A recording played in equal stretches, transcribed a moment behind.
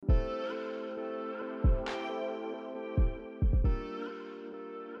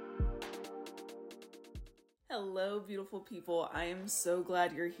Hello, beautiful people. I am so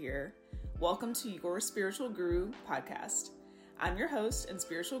glad you're here. Welcome to Your Spiritual Guru podcast. I'm your host and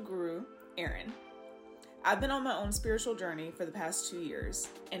spiritual guru, Erin. I've been on my own spiritual journey for the past 2 years,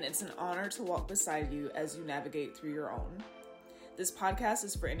 and it's an honor to walk beside you as you navigate through your own. This podcast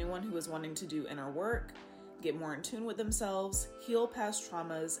is for anyone who is wanting to do inner work, get more in tune with themselves, heal past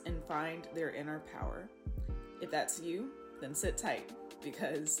traumas, and find their inner power. If that's you, then sit tight,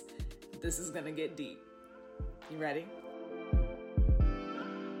 because this is going to get deep. You ready?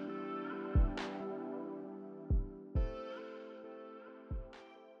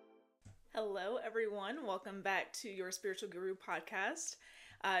 Hello, everyone. Welcome back to Your Spiritual Guru podcast.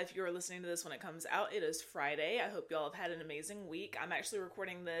 If you're listening to this when it comes out, it is Friday. I hope y'all have had an amazing week. I'm actually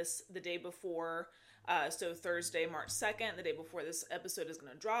recording this the day before, so Thursday, March 2nd, the day before this episode is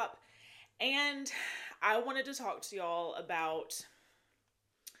going to drop. And I wanted to talk to y'all about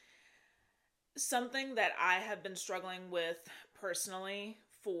something that I have been struggling with personally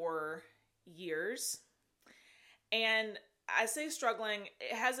for years. And I say struggling,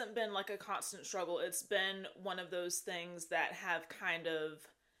 it hasn't been like a constant struggle. It's been one of those things that have kind of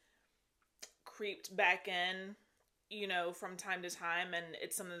creeped back in, from time to time. And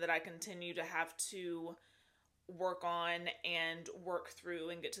it's something that I continue to have to work on and work through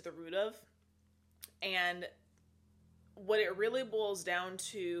and get to the root of. And what it really boils down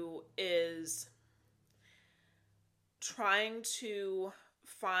to is trying to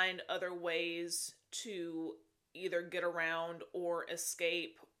find other ways to either get around or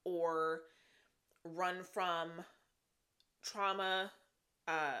escape or run from trauma,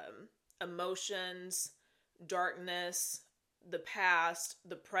 emotions, darkness, the past,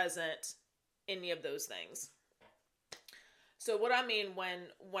 the present, any of those things. So what I mean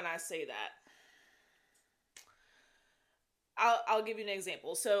when I say that, I'll give you an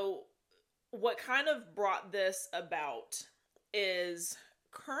example. So what kind of brought this about is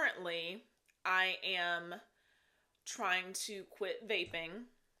currently I am trying to quit vaping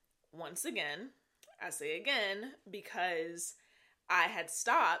once again. I say again because I had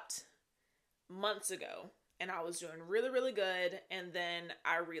stopped months ago and I was doing really, really good, and then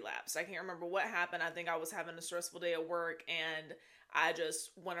I relapsed. I can't remember what happened. I think I was having a stressful day at work and I just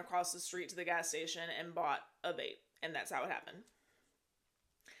went across the street to the gas station and bought a vape. And that's how it happened.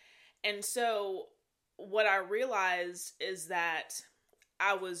 And so what I realized is that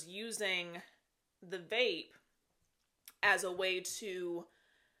I was using the vape as a way to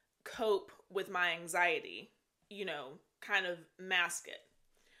cope with my anxiety, kind of mask it.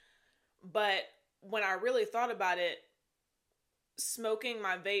 But when I really thought about it, smoking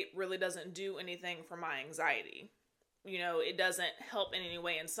my vape really doesn't do anything for my anxiety. It doesn't help in any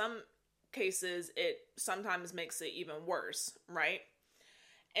way. In some cases, it sometimes makes it even worse, right?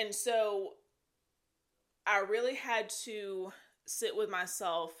 And so I really had to sit with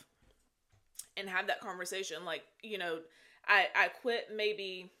myself and have that conversation. I quit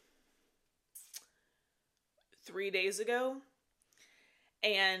maybe 3 days ago,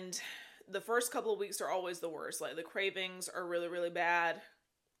 and the first couple of weeks are always the worst. Like, the cravings are really, really bad.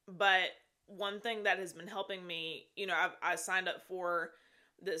 But one thing that has been helping me, I signed up for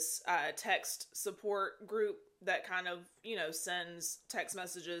this text support group that kind of, sends text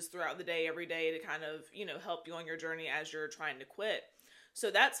messages throughout the day, every day, to kind of, help you on your journey as you're trying to quit.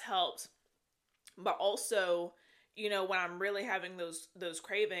 So that's helped. But also, when I'm really having those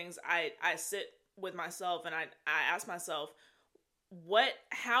cravings, I sit with myself and I ask myself,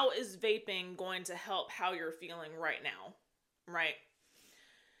 how is vaping going to help how you're feeling right now? Right?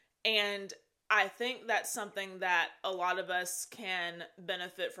 And I think that's something that a lot of us can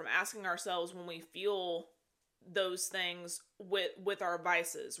benefit from asking ourselves when we feel those things with our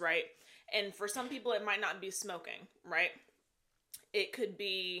vices, right? And for some people, it might not be smoking, right? It could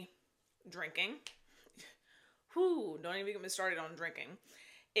be drinking. Don't even get me started on drinking.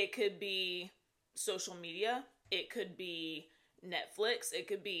 It could be social media. It could be Netflix. It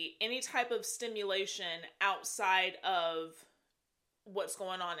could be any type of stimulation outside of what's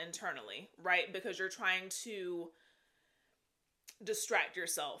going on internally, right? Because you're trying to distract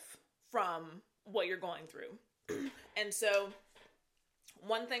yourself from what you're going through. And so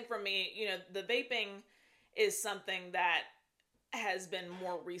one thing for me, the vaping is something that has been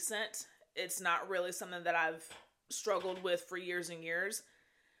more recent. It's not really something that I've struggled with for years and years.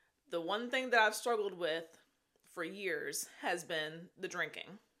 The one thing that I've struggled with for years has been the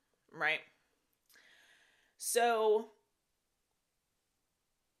drinking, right? So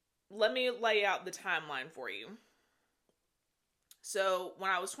let me lay out the timeline for you. So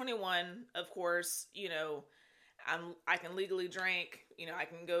when I was 21, of course, I can legally drink. I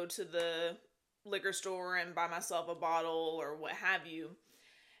can go to the liquor store and buy myself a bottle or what have you.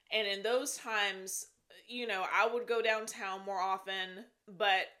 And in those times, I would go downtown more often,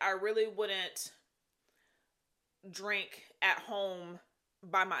 but I really wouldn't drink at home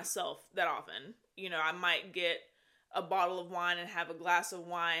by myself that often. I might get a bottle of wine and have a glass of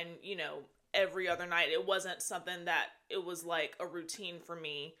wine, every other night. It wasn't something that it was like a routine for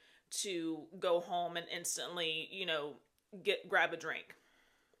me to go home and instantly, grab a drink.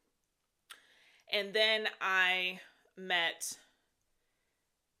 And then I met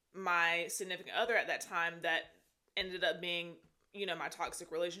my significant other at that time that ended up being, my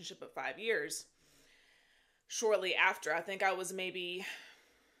toxic relationship of 5 years. Shortly after, I think I was maybe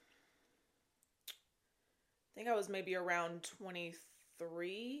around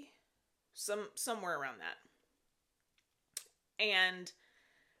 23, somewhere around that. And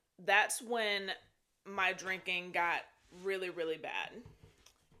that's when my drinking got really, really bad.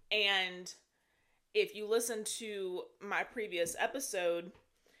 And if you listen to my previous episode,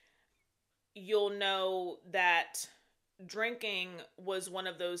 you'll know that drinking was one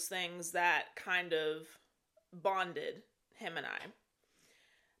of those things that kind of bonded him and I,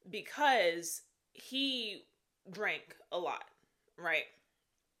 because he drank a lot, right?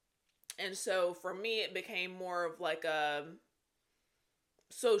 And so for me, it became more of like a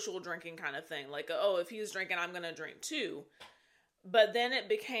social drinking kind of thing. Like, oh, if he's drinking, I'm going to drink too. But then it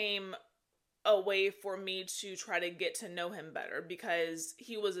became a way for me to try to get to know him better, because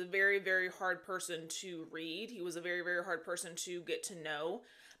he was a very, very hard person to read. He was a very, very hard person to get to know.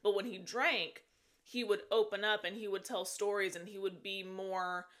 But when he drank, he would open up and he would tell stories, and he would be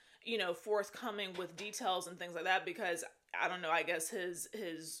more, forthcoming with details and things like that, because I don't know, I guess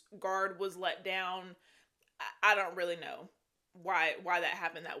his guard was let down. I don't really know why that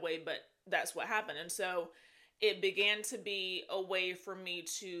happened that way, but that's what happened. And so it began to be a way for me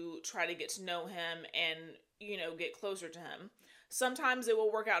to try to get to know him and, get closer to him. Sometimes it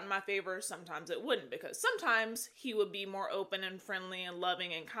will work out in my favor, sometimes it wouldn't, because sometimes he would be more open and friendly and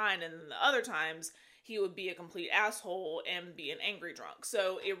loving and kind, and then the other times he would be a complete asshole and be an angry drunk.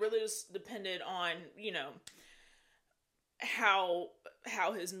 So it really just depended on, how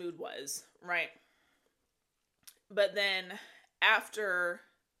his mood was, right? But then after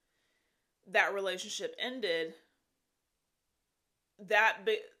that relationship ended, that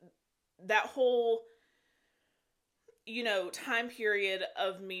whole, time period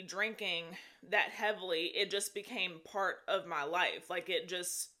of me drinking that heavily, it just became part of my life. Like, it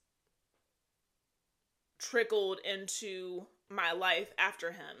just trickled into my life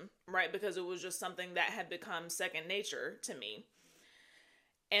after him, right? Because it was just something that had become second nature to me.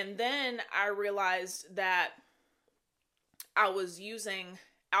 And then I realized that I was using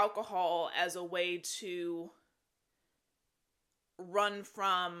alcohol as a way to run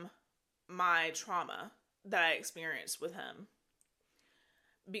from my trauma that I experienced with him.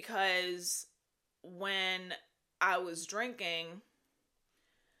 Because when I was drinking,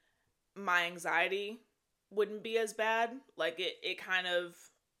 my anxiety wouldn't be as bad. Like, it kind of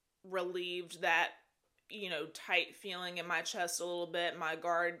relieved that, tight feeling in my chest a little bit. My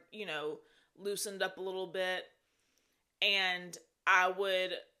guard, loosened up a little bit. And I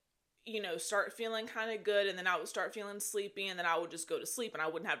would, start feeling kind of good, and then I would start feeling sleepy, and then I would just go to sleep, and I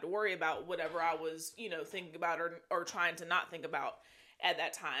wouldn't have to worry about whatever I was, thinking about or trying to not think about at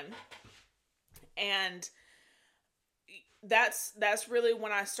that time. And that's really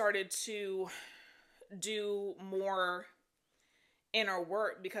when I started to do more inner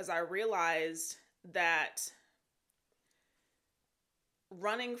work, because I realized that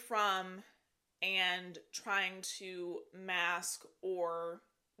running from and trying to mask or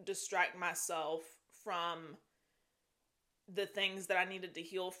distract myself from the things that I needed to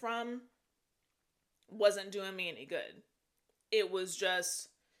heal from wasn't doing me any good. It was just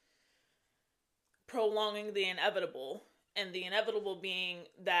prolonging the inevitable, and the inevitable being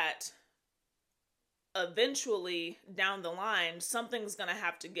that eventually down the line, something's going to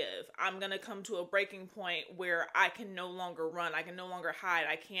have to give. I'm going to come to a breaking point where I can no longer run. I can no longer hide.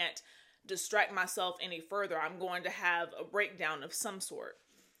 I can't distract myself any further. I'm going to have a breakdown of some sort.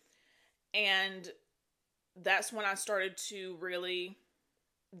 And that's when I started to really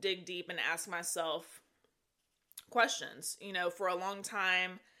dig deep and ask myself questions. For a long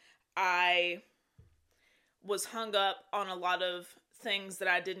time, I was hung up on a lot of things that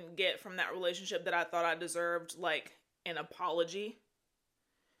I didn't get from that relationship that I thought I deserved, like an apology,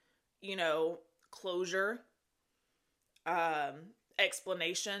 closure,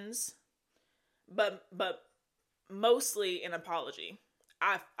 explanations, but mostly an apology.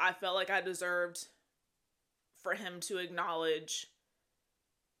 I felt like I deserved for him to acknowledge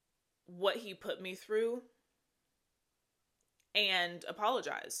what he put me through and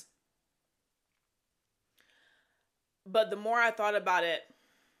apologize. But the more I thought about it,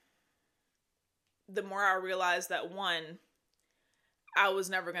 the more I realized that, one, I was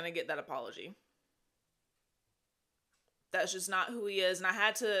never going to get that apology. That's just not who he is. And I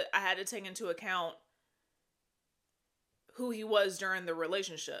had to take into account who he was during the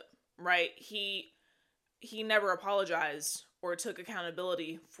relationship, right? He never apologized or took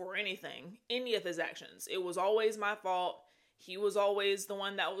accountability for anything, any of his actions. It was always my fault. He was always the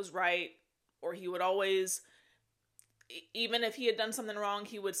one that was right, or he would always, even if he had done something wrong,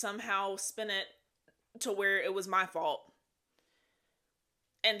 he would somehow spin it to where it was my fault.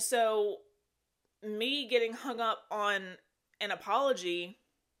 And so me getting hung up on an apology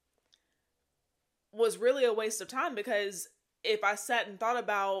was really a waste of time, because if I sat and thought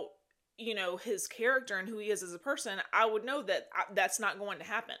about, his character and who he is as a person, I would know that that's not going to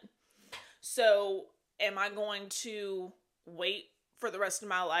happen. So am I going to wait for the rest of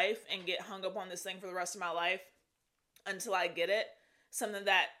my life and get hung up on this thing for the rest of my life until I get it? Something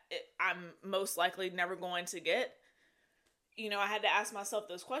that I'm most likely never going to get. I had to ask myself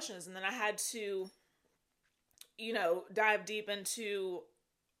those questions, and then I had to, dive deep into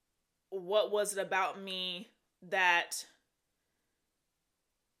what was it about me that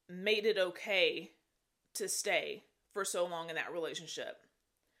made it okay to stay for so long in that relationship.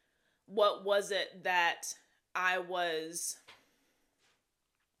 What was it that I was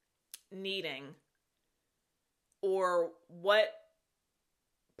needing, or what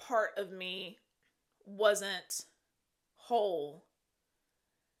part of me wasn't whole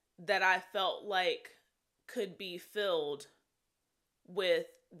that I felt like could be filled with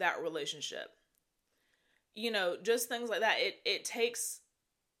that relationship? Just things like that. It takes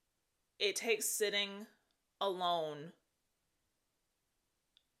sitting alone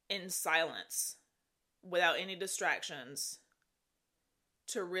in silence without any distractions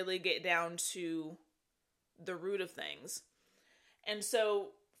to really get down to the root of things. And so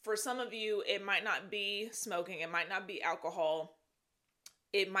for some of you, it might not be smoking, it might not be alcohol,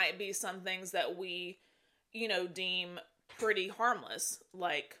 it might be some things that we, deem pretty harmless,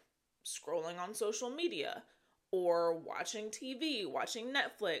 like scrolling on social media or watching TV, watching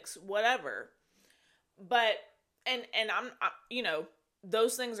Netflix, whatever. But, and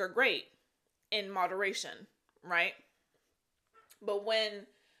those things are great in moderation, right? But when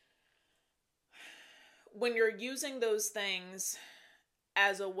you're using those things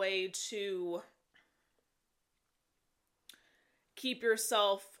as a way to keep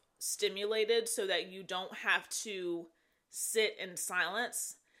yourself stimulated so that you don't have to sit in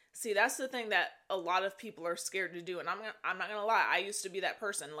silence. See, that's the thing that a lot of people are scared to do. And I'm not gonna lie, I used to be that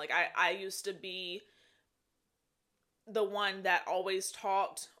person. Like I used to be the one that always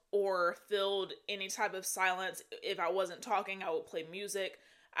talked or filled any type of silence. If I wasn't talking, I would play music.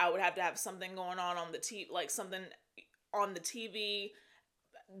 I would have to have something going on the TV, like something on the TV.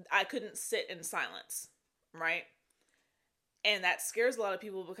 I couldn't sit in silence, right? And that scares a lot of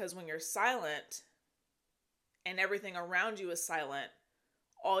people, because when you're silent and everything around you is silent,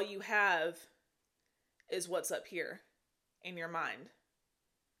 all you have is what's up here in your mind,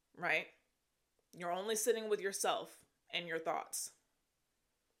 right? You're only sitting with yourself and your thoughts.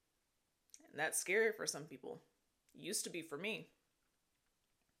 And that's scary for some people. It used to be for me.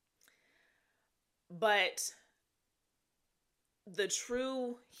 But the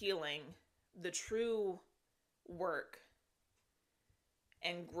true healing, the true work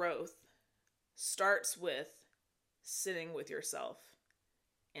and growth starts with sitting with yourself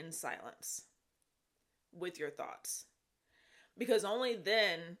in silence with your thoughts. Because only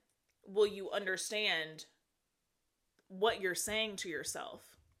then will you understand what you're saying to yourself,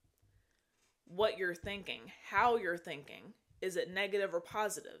 what you're thinking, how you're thinking. Is it negative or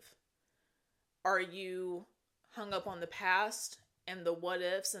positive? Are you hung up on the past and the what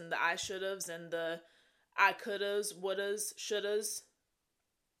ifs and the I should haves and the I could haves, would haves, should haves?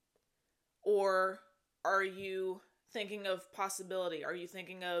 Or are you thinking of possibility? Are you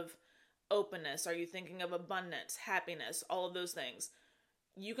thinking of openness? Are you thinking of abundance, happiness, all of those things?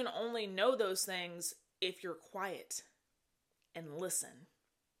 You can only know those things if you're quiet and listen,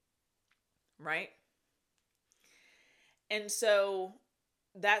 right? And so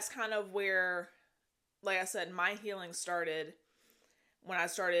that's kind of where, like I said, my healing started when I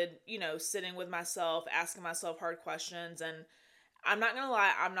started, sitting with myself, asking myself hard questions. And I'm not going to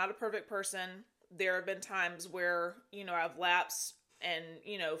lie, I'm not a perfect person. There have been times where, I've lapsed and,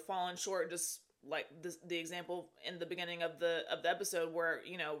 fallen short, just like the example in the beginning of the episode where,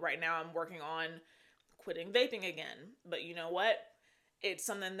 right now I'm working on quitting vaping again. But you know what? it's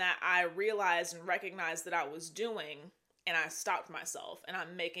something that I realized and recognized that I was doing, and I stopped myself, and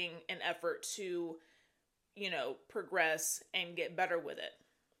I'm making an effort to, progress and get better with it.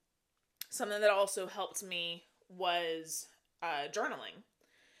 Something that also helped me was journaling.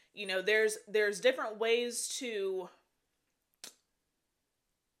 There's different ways to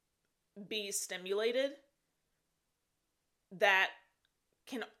be stimulated that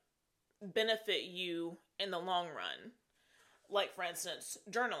can benefit you in the long run. Like, for instance,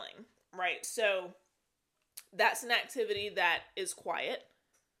 journaling, right? So that's an activity that is quiet,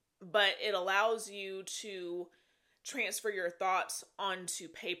 but it allows you to transfer your thoughts onto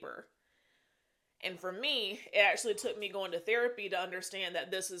paper. And for me, it actually took me going to therapy to understand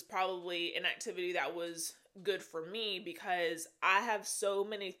that this is probably an activity that was good for me, because I have so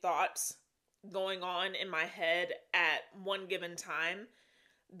many thoughts going on in my head at one given time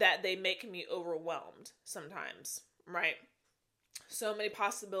that they make me overwhelmed sometimes, right? So many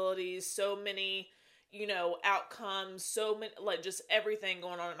possibilities, so many, outcomes, so many, like, just everything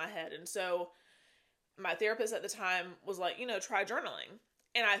going on in my head. And so my therapist at the time was like, try journaling.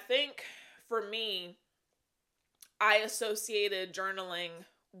 And I think for me, I associated journaling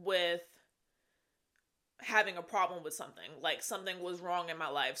with having a problem with something, like something was wrong in my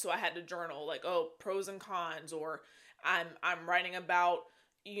life. So I had to journal, like, pros and cons, or I'm writing about,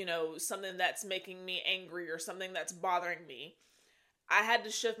 something that's making me angry or something that's bothering me. I had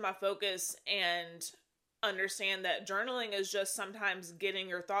to shift my focus and understand that journaling is just sometimes getting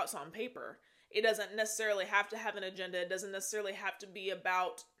your thoughts on paper. It doesn't necessarily have to have an agenda. It doesn't necessarily have to be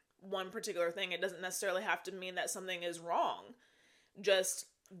about one particular thing. It doesn't necessarily have to mean that something is wrong. Just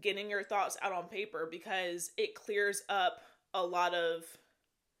getting your thoughts out on paper, because it clears up a lot of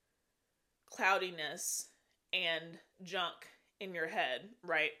cloudiness and junk in your head,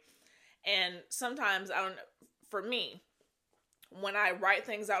 right? And sometimes, for me, when I write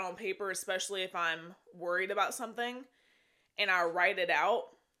things out on paper, especially if I'm worried about something and I write it out,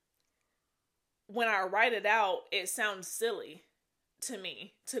 when I write it out, it sounds silly to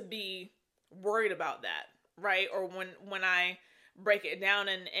me to be worried about that, right? Or when I break it down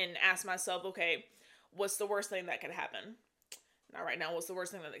and ask myself, okay, what's the worst thing that could happen? Not right now, what's the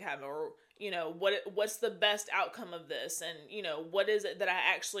worst thing that could happen? Or, what's the best outcome of this? And, what is it that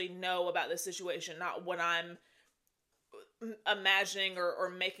I actually know about the situation, not what I'm imagining or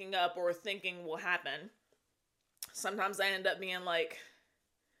making up or thinking will happen. Sometimes I end up being like,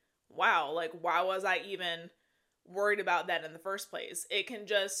 wow, like, why was I even worried about that in the first place? It can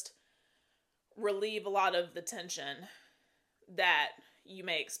just relieve a lot of the tension that you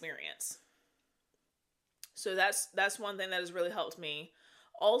may experience. So that's one thing that has really helped me.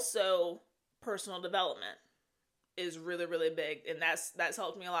 Also, personal development is really, really big, and that's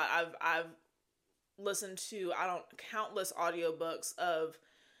helped me a lot. I've listened to countless audiobooks of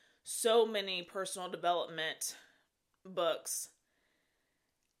so many personal development books,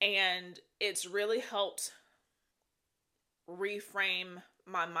 and it's really helped reframe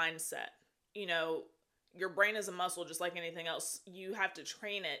my mindset. Your brain is a muscle, just like anything else. You have to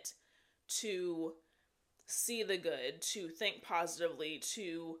train it to see the good, to think positively,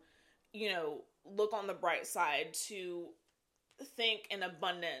 to, look on the bright side, to think in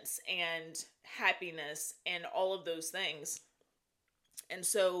abundance and happiness and all of those things. And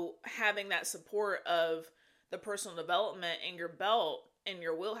so having that support of the personal development in your belt, in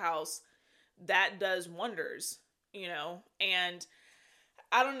your wheelhouse, that does wonders, and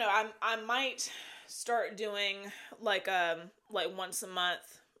I don't know, I might start doing like once a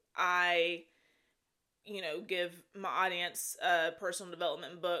month, I, give my audience a personal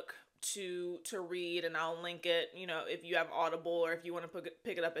development book to read, and I'll link it, if you have Audible, or if you want to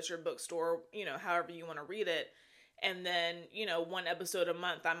pick it up at your bookstore, however you want to read it. And then, one episode a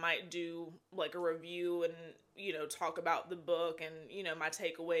month, I might do like a review and, talk about the book and, my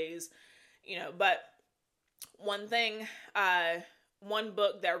takeaways, but one thing, one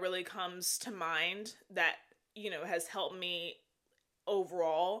book that really comes to mind that, has helped me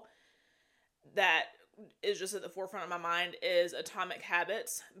overall, that is just at the forefront of my mind, is Atomic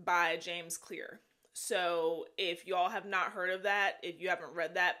Habits by James Clear. So if y'all have not heard of that, if you haven't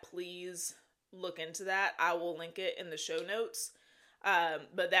read that, please look into that. I will link it in the show notes.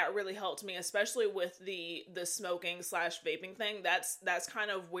 But that really helped me, especially with the smoking / vaping thing. That's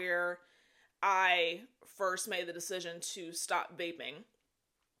kind of where I first made the decision to stop vaping,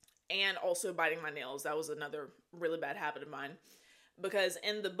 and also biting my nails. That was another really bad habit of mine, because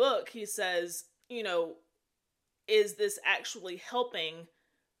in the book he says, is this actually helping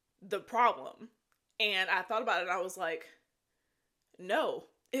the problem? And I thought about it, and I was like, no,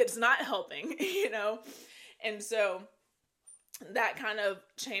 it's not helping, And so that kind of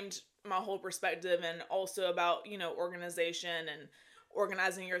changed my whole perspective, and also about, you know, organization and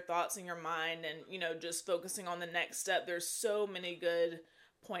organizing your thoughts in your mind, and, you know, just focusing on the next step. There's so many good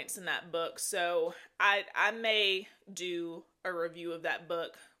points in that book. So I may do a review of that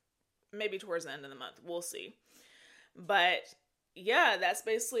book maybe towards the end of the month. We'll see. But yeah, that's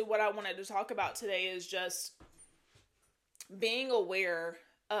basically what I wanted to talk about today, is just being aware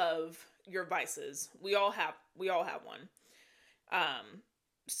of your vices. We all have one.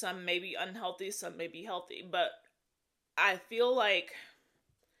 Some may be unhealthy, some may be healthy, but I feel like,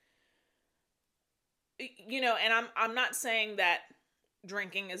 you know, and I'm not saying that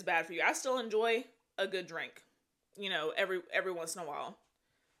drinking is bad for you. I still enjoy a good drink, you know, every once in a while.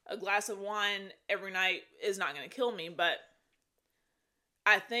 A glass of wine every night is not going to kill me, but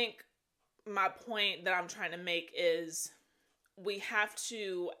I think my point that I'm trying to make is we have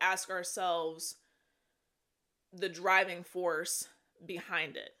to ask ourselves the driving force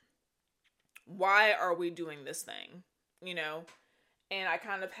behind it. Why are we doing this thing? You know? And I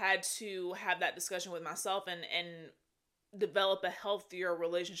kind of had to have that discussion with myself and develop a healthier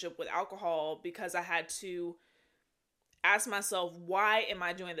relationship with alcohol, because I had to ask myself, why am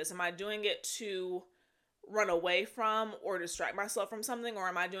I doing this? Am I doing it to run away from or distract myself from something? Or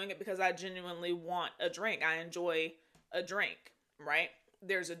am I doing it because I genuinely want a drink? I enjoy a drink, right?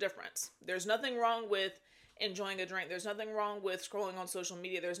 There's a difference. There's nothing wrong with enjoying a drink. There's nothing wrong with scrolling on social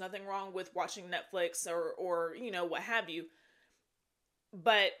media. There's nothing wrong with watching Netflix or you know, what have you.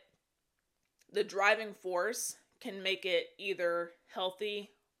 But the driving force can make it either healthy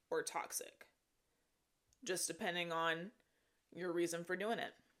or toxic, just depending on your reason for doing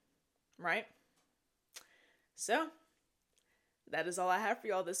it, right? So, that is all I have for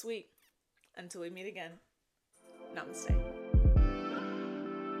y'all this week. Until we meet again, namaste.